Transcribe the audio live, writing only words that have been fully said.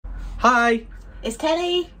Hi! It's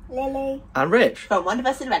Kelly, Lily, And Rich. from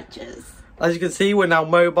Wanderbus Adventures. As you can see, we're now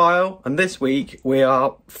mobile, and this week we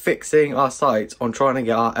are fixing our sites on trying to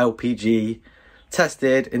get our LPG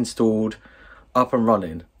tested, installed, up and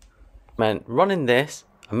running. Meant running this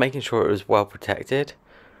and making sure it was well protected.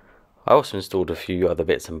 I also installed a few other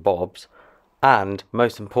bits and bobs, and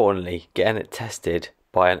most importantly, getting it tested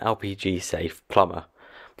by an LPG safe plumber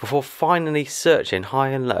before finally searching high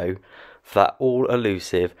and low for that all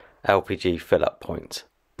elusive LPG fill up point.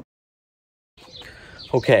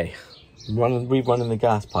 Okay, rerunning the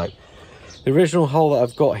gas pipe. The original hole that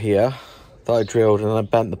I've got here that I drilled and I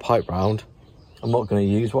bent the pipe round, I'm not going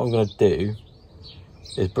to use. What I'm going to do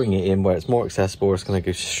is bring it in where it's more accessible. It's going to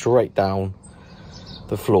go straight down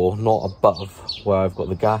the floor, not above where I've got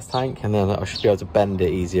the gas tank, and then I should be able to bend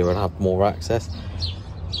it easier and have more access.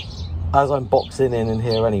 As I'm boxing in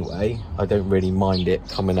here anyway, I don't really mind it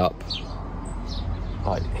coming up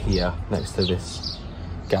like here next to this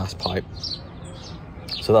gas pipe.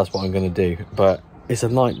 So that's what I'm going to do, but it's a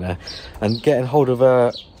nightmare. And getting hold of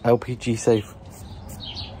a LPG safe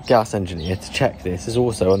gas engineer to check this is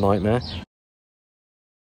also a nightmare.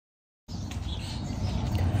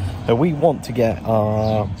 Now we want to get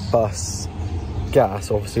our bus gas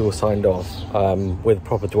obviously all signed off with a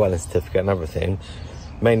proper dwelling certificate and everything,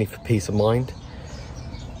 mainly for peace of mind.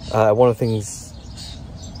 One of the things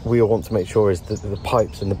we all want to make sure is that the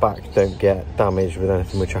pipes in the back don't get damaged with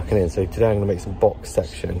anything we're chucking in. So today I'm going to make some box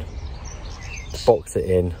section to box it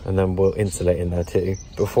in, and then we'll insulate in there too.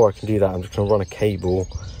 Before I can do that, I'm just going to run a cable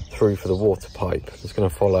through for the water pipe. It's going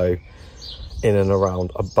to follow in and around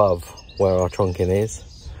above where our trunking is.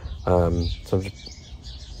 So I'm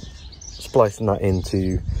just splicing that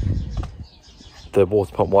into the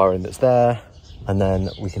water pump wiring that's there, and then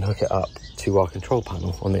we can hook it up to our control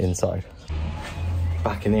panel on the inside.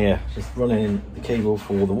 Back in here, just running the cable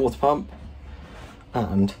for the water pump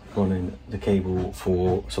and running the cable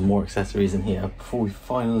for some more accessories in here before we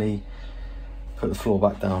finally put the floor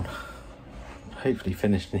back down. Hopefully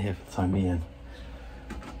finished in here for the time being.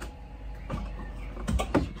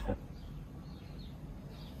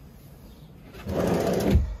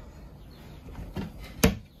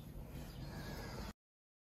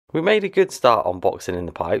 We made a good start on boxing in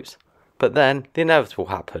the pipes, but then the inevitable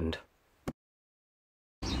happened.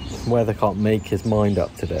 Weather can't make his mind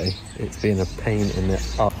up today. It's been a pain in the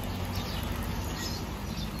ass.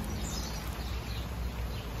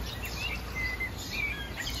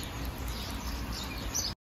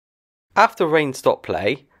 After rain stopped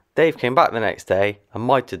play, Dave came back the next day and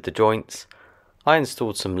mitered the joints. I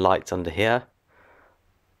installed some lights under here,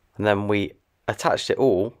 and then we attached it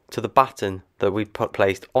all to the batten that we'd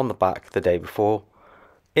placed on the back the day before,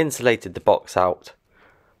 insulated the box out,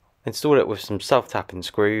 installed it with some self-tapping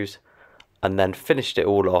screws, and then finished it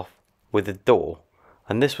all off with a door.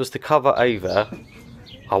 And this was to cover over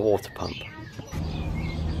our water pump.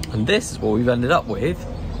 And this is what we've ended up with.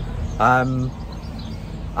 And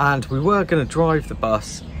we were going to drive the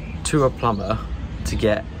bus to a plumber to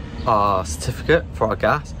get our certificate for our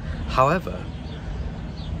gas. However,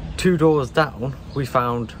 2 doors down, we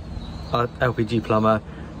found an LPG plumber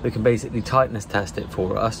that can basically tightness test it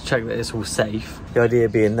for us, check that it's all safe. The idea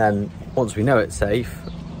being then, once we know it's safe,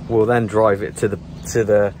 we'll then drive it to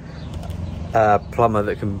the plumber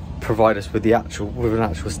that can provide us with an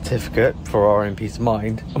actual certificate for our own peace of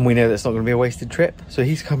mind, and we know that it's not going to be a wasted trip. So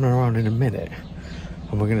he's coming around in a minute,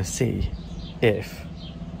 and we're going to see if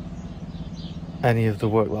any of the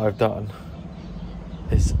work that I've done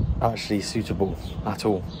is actually suitable at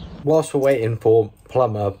all. Whilst we're waiting for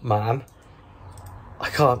plumber man, I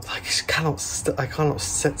cannot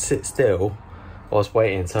sit still whilst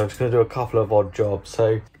waiting, so I'm just going to do a couple of odd jobs.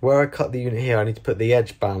 So where I cut the unit here, I need to put the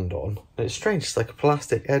edge band on. And it's strange, it's like a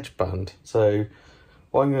plastic edge band. So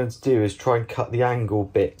what I'm going to do is try and cut the angle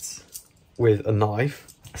bits with a knife,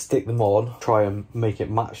 stick them on, try and make it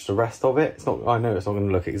match the rest of it. I know it's not going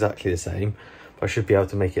to look exactly the same, but I should be able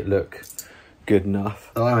to make it look good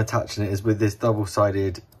enough. So I'm attaching it is with this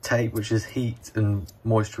double-sided tape, which is heat and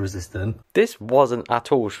moisture resistant. This wasn't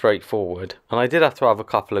at all straightforward, and I did have to have a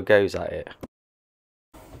couple of goes at it.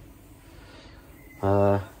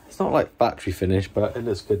 It's not like battery finish, but it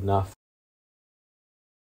looks good enough.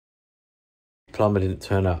 Plumber didn't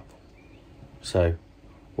turn up, so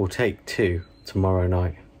we'll take 2 tomorrow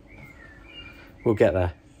night. We'll get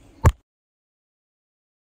there.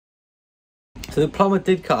 So the plumber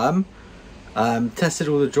did come, tested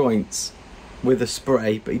all the joints with a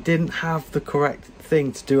spray, but he didn't have the correct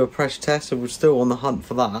thing to do a pressure test, so we're still on the hunt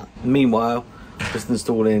for that. Meanwhile, just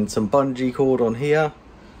installing some bungee cord on here,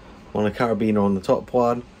 on a carabiner on the top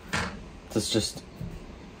one. Let's just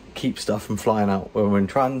keep stuff from flying out when we're in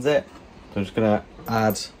transit. So I'm just gonna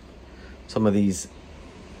add some of these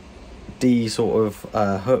D sort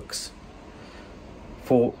of hooks,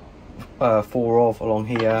 four of along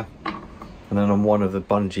here, and then on one of the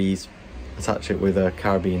bungees attach it with a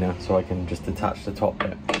carabiner so I can just attach the top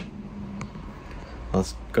bit.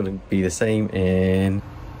 That's gonna be the same in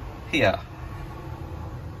here.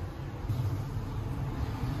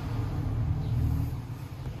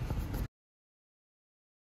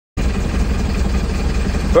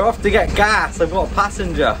 We're off to get gas. I've got a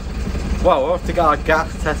passenger. Well, we're off to get our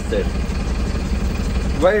gas tested.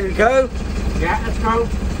 Ready to go? Yeah, let's go.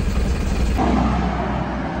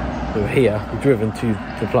 We're here. We've driven to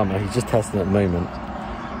the plumber. He's just testing it at the moment.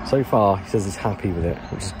 So far, he says he's happy with it,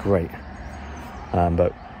 which is great.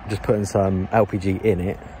 But just putting some LPG in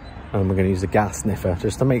it, and we're going to use the gas sniffer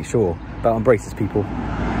just to make sure. Belt and braces, people.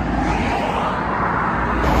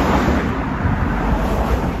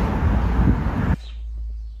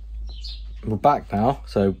 We're back now,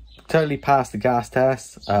 so totally passed the gas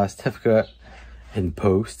test, certificate in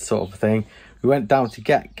post sort of thing. We went down to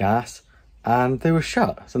get gas and they were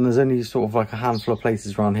shut, so there's only sort of like a handful of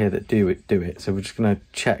places around here that do it. So we're just going to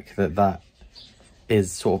check that that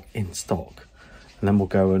is sort of in stock, and then we'll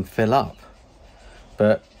go and fill up.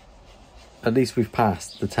 But at least we've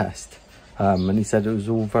passed the test, and he said it was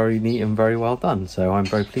all very neat and very well done, so I'm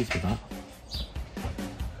very pleased with that.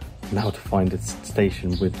 Now to find a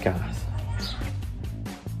station with gas.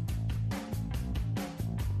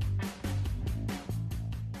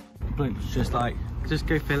 Bloke's just like, just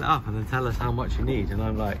go fill it up and then tell us how much you need, and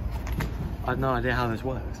I'm like, I have no idea how this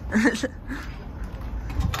works. There's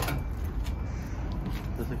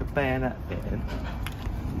like a bayonet bit in.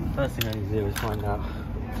 First thing I need to do is find out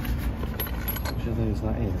which of those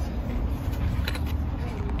that is.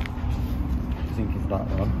 I think it's that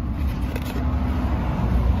one.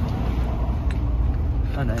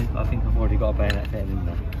 I know, I think I've already got a bayonet bit in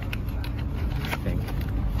there. I think.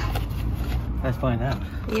 Let's find out.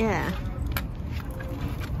 Yeah.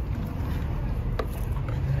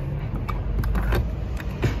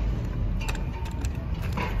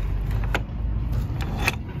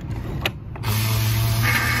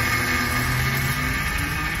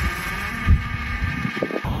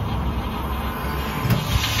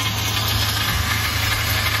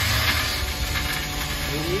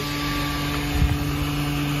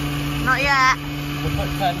 Not yet. We'll put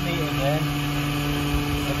 10 litres in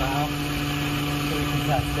for now, so we can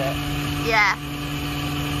test it. Yeah.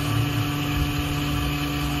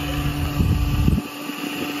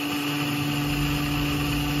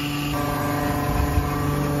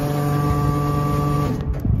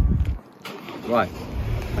 Right,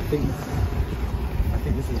 I think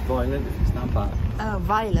this is violent if it's not bad. Oh,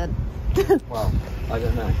 violent. Well, I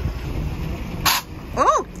don't know.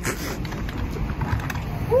 Oh!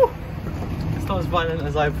 Woo. It's not as violent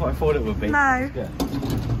as I thought it would be. No. Yeah.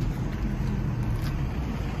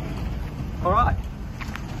 All right.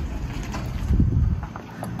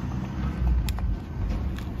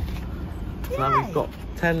 So now we've got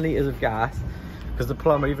 10 litres of gas, because the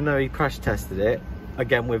plumber, even though he pressure tested it,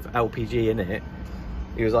 again with LPG in it,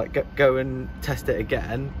 he was like, go and test it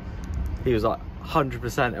again. He was like,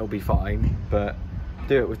 100% it'll be fine, but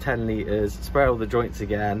do it with 10 litres, spray all the joints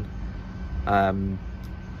again, and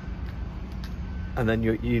then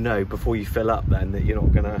you know before you fill up then that you're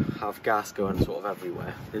not going to have gas going sort of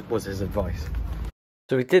everywhere. It was his advice.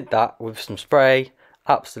 So we did that with some spray,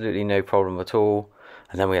 absolutely no problem at all,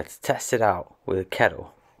 and then we had to test it out with a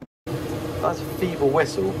kettle. That's a feeble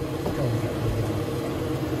whistle.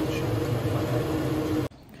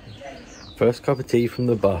 First cup of tea from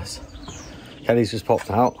the bus. Kelly's just popped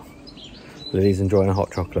out. Lily's enjoying a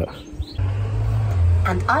hot chocolate.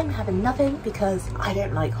 And I'm having nothing because I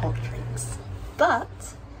don't like hot drinks.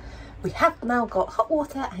 But we have now got hot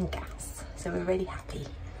water and gas, so we're really happy.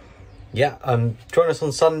 Yeah, join us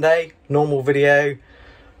on Sunday, normal video,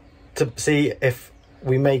 to see if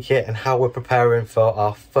we make it and how we're preparing for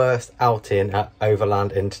our first outing at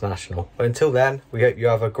Overland International. But until then, we hope you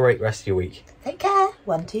have a great rest of your week. Take care.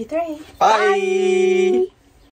 1, 2, 3. Bye.